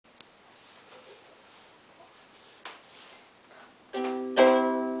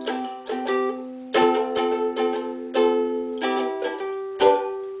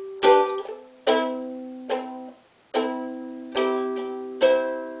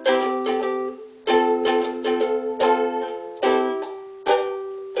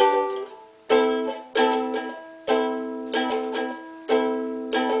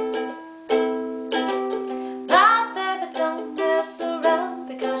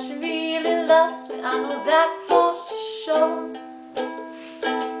loves me, I know that for sure.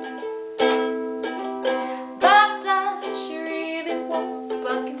 But does she really want me?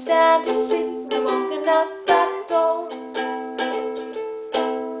 But can stand to see me walking out that door.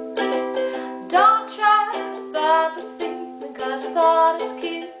 Don't try to fight the feeling, 'cause I thought it's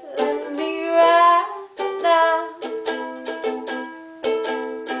killing me right now.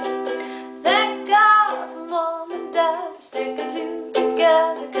 Thank God for Mom and Dad for sticking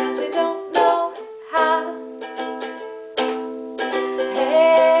together, 'cause we don't know how.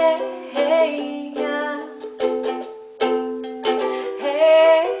 Hey, hey, yeah.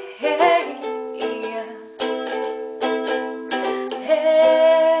 Hey, hey, yeah.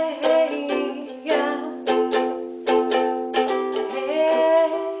 Hey, hey, yeah. Hey,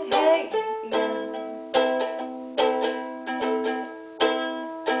 hey, yeah.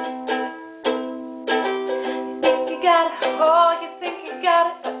 You think you got it, oh, you think you got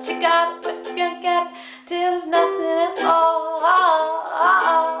it, but you got it, but you can't get it till there's nothing at all.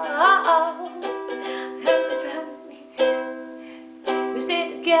 We stay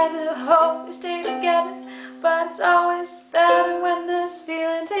together, oh, we stay together, but it's always better when there's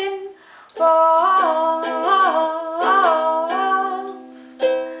feelings involved.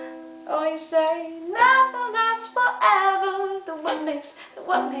 Oh, you say nothing lasts forever, then what makes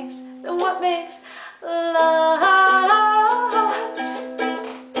love?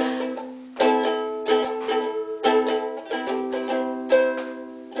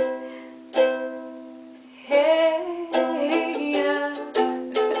 Hey, yeah.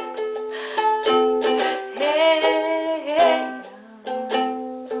 Hey, yeah.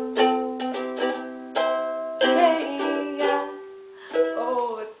 Hey, yeah.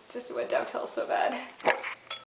 Oh, it just went downhill so bad.